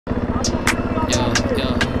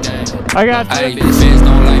I got you. Fans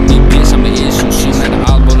don't like me, bitch, I'm the issue. She like the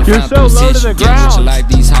outlaw, You're so low to the ground. Your life,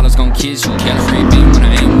 these hollers gon' kiss you. Can't free beam when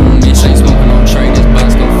I ain't gon' miss. Ain't smoking on Tradi, this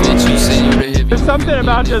box gon' fit you. Say you the heavy. There's something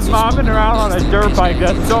about just mobbing around on a dirt bike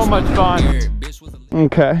that's so much fun.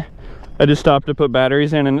 Okay. I just stopped to put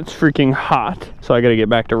batteries in and it's freaking hot. So I gotta get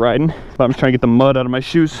back to riding. But I'm just trying to get the mud out of my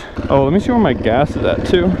shoes. Oh, let me see where my gas is at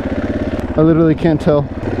too. I literally can't tell.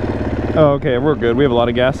 Oh, okay, we're good. We have a lot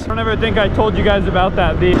of gas. I don't ever think I told you guys about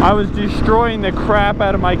that. I was destroying the crap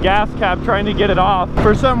out of my gas cap trying to get it off.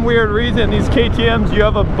 For some weird reason, these KTMs, you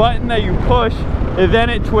have a button that you push and then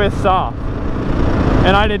it twists off.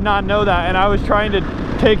 And I did not know that. And I was trying to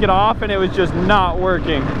take it off and it was just not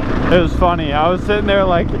working. It was funny. I was sitting there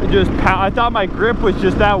like I thought my grip was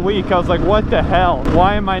just that weak. I was like, what the hell?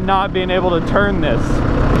 Why am I not being able to turn this?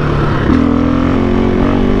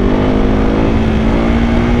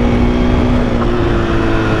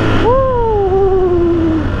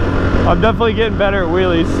 Woo! I'm definitely getting better at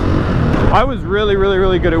wheelies. I was really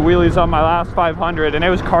good at wheelies on my last 500 and it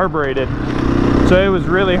was carbureted. So it was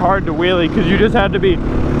really hard to wheelie because you just had to be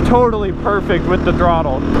totally perfect with the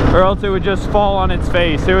throttle or else it would just fall on its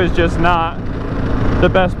face. It was just not the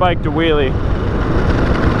best bike to wheelie.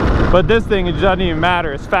 But this thing, it doesn't even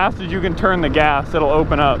matter. As fast as you can turn the gas, it'll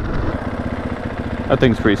open up. That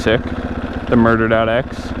thing's pretty sick. The Murdered Out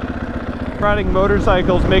X. Riding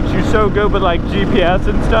motorcycles makes you so good with like GPS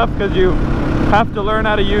and stuff because you have to learn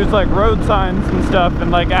how to use like road signs and stuff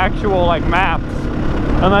and like actual like maps.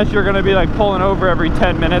 Unless you're gonna be like pulling over every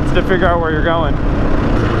 10 minutes to figure out where you're going.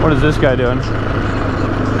 What is this guy doing?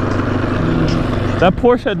 That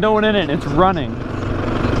Porsche had no one in it and it's running.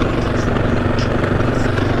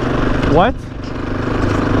 What?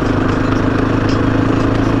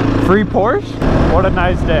 Free Porsche? What a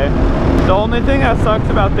nice day. The only thing that sucks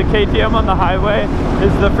about the KTM on the highway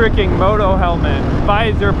is the freaking moto helmet.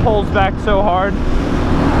 Visor pulls back so hard.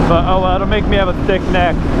 But oh well, it'll make me have a thick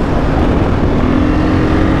neck.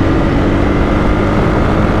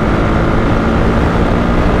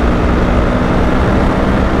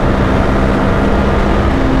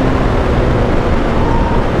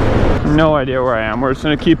 No idea where I am. We're just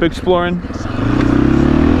gonna keep exploring.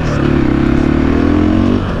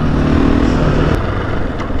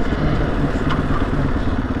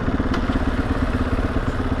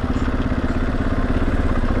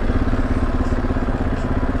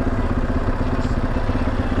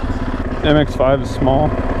 MX-5 is small.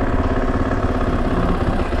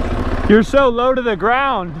 You're so low to the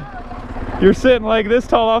ground. You're sitting like this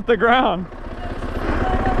tall off the ground.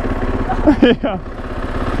 Yeah.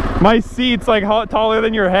 My seat's like taller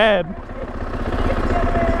than your head.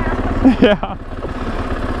 Yeah.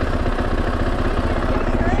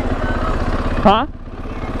 Huh?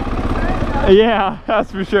 Yeah,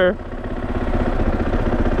 that's for sure.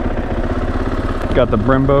 Got the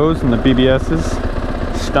Brimbos and the BBSs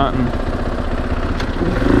stunting.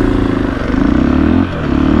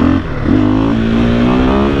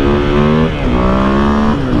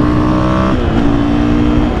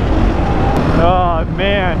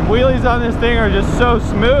 Wheelies on this thing are just so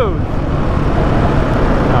smooth.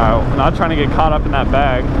 I'm not trying to get caught up in that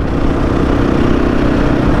bag.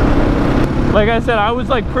 Like I said, I was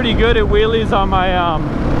like pretty good at wheelies on my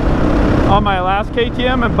last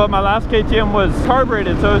KTM, but my last KTM was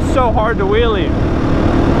carbureted, so it's so hard to wheelie.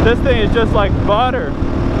 This thing is just like butter.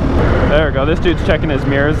 There we go. This dude's checking his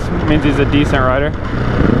mirrors. It means he's a decent rider.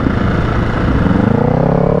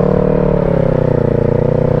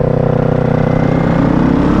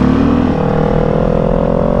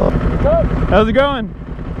 How's it going?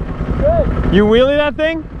 Good. You wheelie that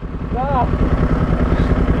thing? Nah.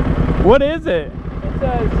 What is it? It's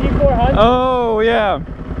a Z400. Oh, yeah.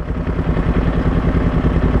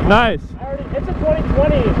 Nice. It's a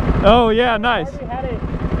 2020. Oh, yeah, nice. I already had it,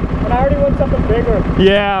 but I already want something bigger.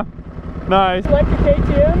 Yeah, nice. You like the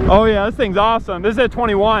KTM? Oh, yeah, this thing's awesome. This is a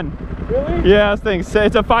 21. Really? Yeah, this thing's,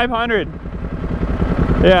 it's a 500.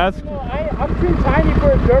 Yeah, it's... I'm too tiny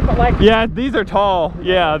for a dirt, but like... Yeah, these are tall.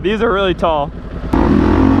 Yeah, these are really tall.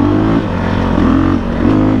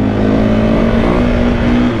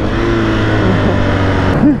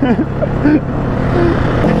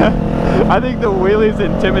 I think the wheelies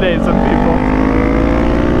intimidate some people.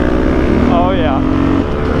 Oh, yeah.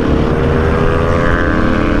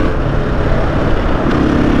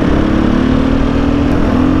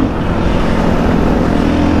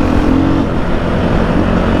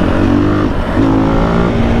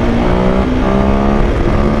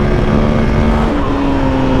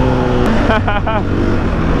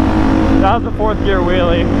 That was a 4th gear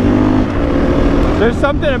wheelie. There's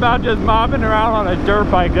something about just mobbing around on a dirt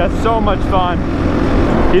bike that's so much fun.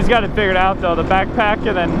 He's got it figured out though, the backpack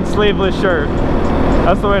and then sleeveless shirt.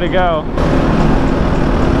 That's the way to go.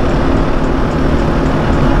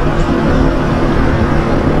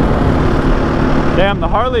 Damn, the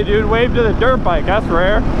Harley dude waved to the dirt bike, that's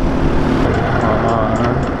rare.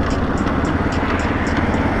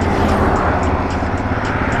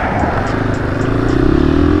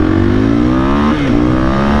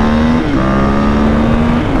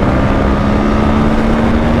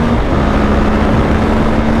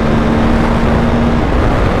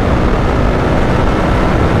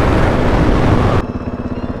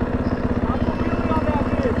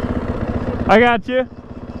 I got you.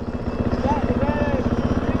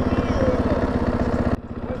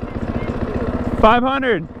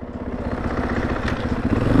 500.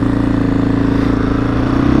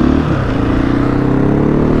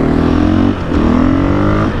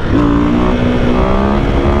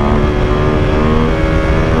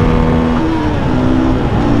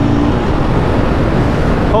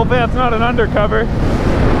 Hopefully that's not an undercover.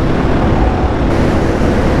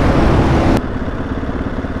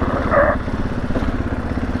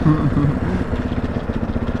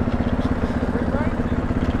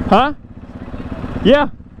 Huh? Yeah.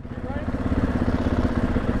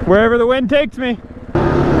 Wherever the wind takes me.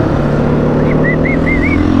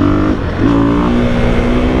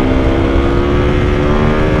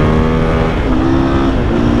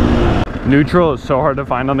 Neutral is so hard to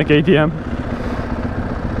find on the KTM.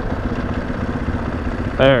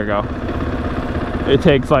 There you go. It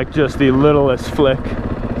takes like just the littlest flick.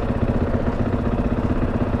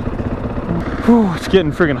 Whew, it's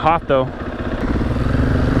getting friggin' hot though.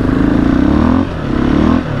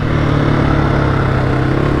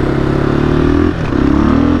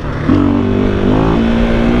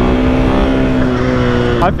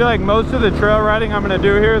 I feel like most of the trail riding I'm going to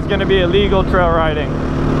do here is going to be illegal trail riding.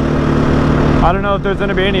 I don't know if there's going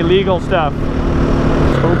to be any legal stuff.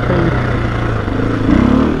 Okay.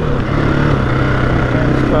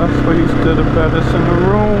 To the baddest in the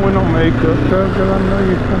room with no makeup. Girl, I know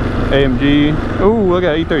you can. AMG. Ooh, look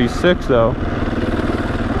at E36 though.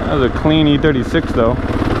 That was a clean E36 though.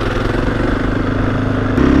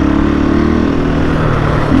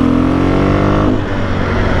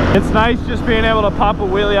 It's nice just being able to pop a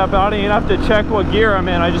wheelie up. I don't even have to check what gear I'm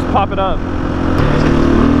in. I just pop it up.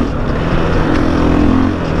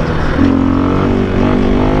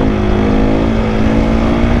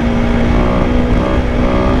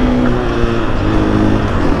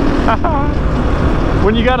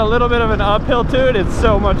 When you got a little bit of an uphill to it, it's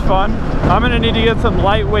so much fun. I'm gonna need to get some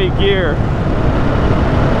lightweight gear.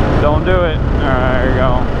 Don't do it. There you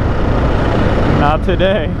go. Not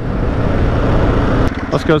today.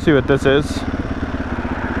 Let's go see what this is.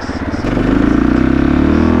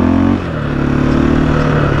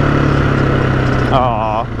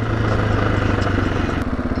 Aww.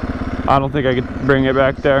 I don't think I could bring it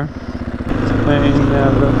back there. They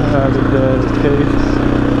never had a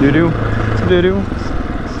dedication. Doo-doo. Doo-doo.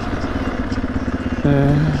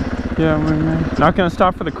 Yeah, we're not gonna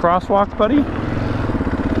stop for the crosswalk, buddy?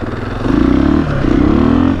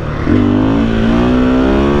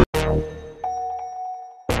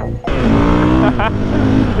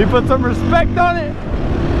 He put some respect on it.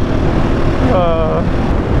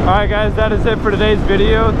 Alright guys, that is it for today's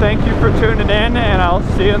video. Thank you for tuning in, and I'll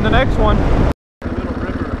see you in the next one.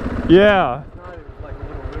 Yeah.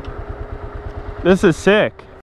 This is sick.